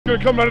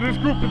gonna come out of this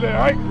group today,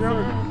 all right?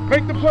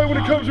 Make the play when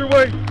it comes your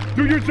way.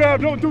 Do your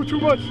job, don't do too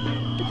much.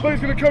 The play's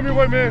gonna come your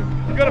way, man.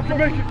 You gotta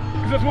make it,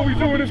 because that's what we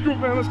do in this group,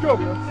 man. Let's go.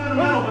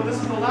 Sentimental, but this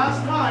is the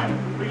last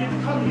time we get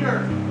to come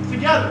here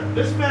together,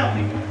 this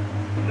family,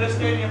 in this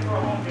stadium for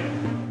a home game.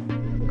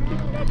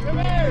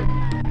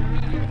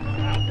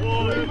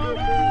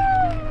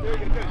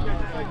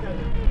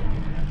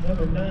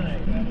 Number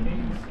 9.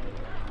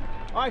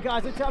 All right,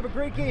 guys, let's have a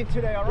great game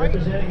today, all right?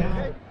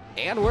 Okay.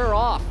 And we're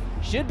off.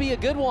 Should be a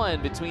good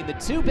one between the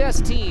two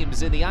best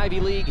teams in the Ivy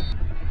League.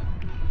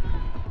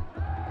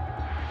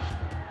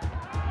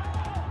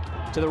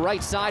 To the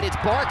right side, it's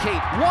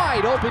Barkate,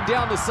 wide open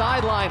down the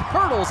sideline,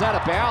 hurdles out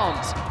of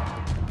bounds.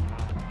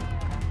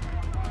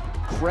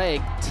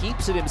 Craig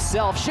teeps it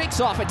himself, shakes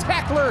off a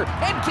tackler,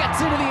 and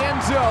gets into the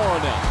end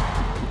zone.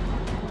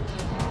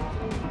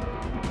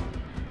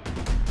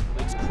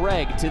 It's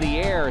Craig to the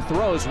air,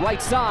 throws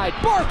right side,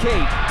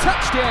 Barkate,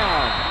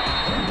 touchdown.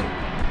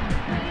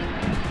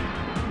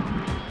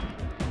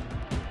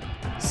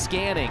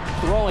 Scanning,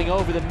 throwing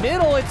over the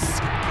middle, it's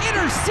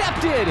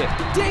intercepted!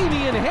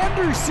 Damian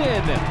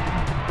Henderson!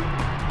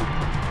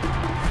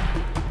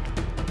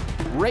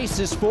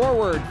 Races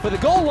forward for the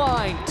goal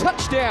line,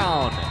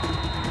 touchdown!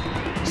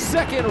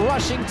 Second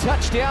rushing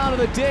touchdown of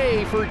the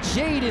day for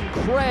Jaden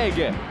Craig.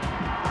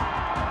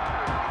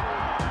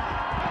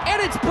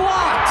 And it's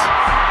blocked!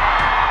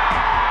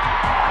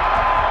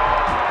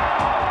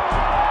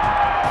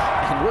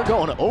 And we're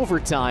going to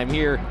overtime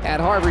here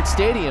at Harvard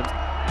Stadium.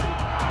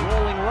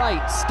 Rolling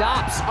right,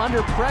 stops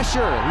under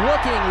pressure,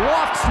 looking,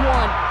 lofts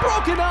one,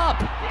 broken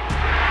up!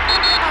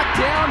 Knocked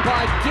down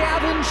by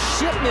Gavin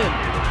Shipman.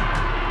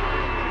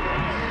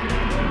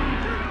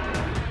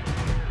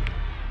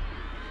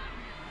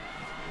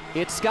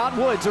 It's Scott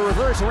Woods, a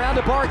reverse around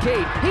to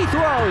Barkate. He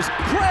throws,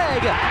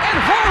 Craig, and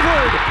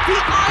Harvard,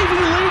 the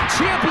Ivy League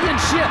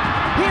championship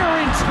here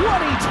in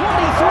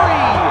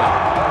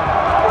 2023.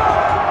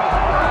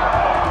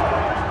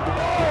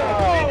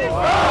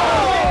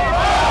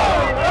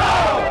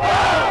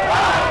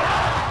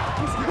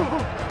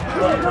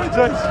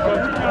 Jason,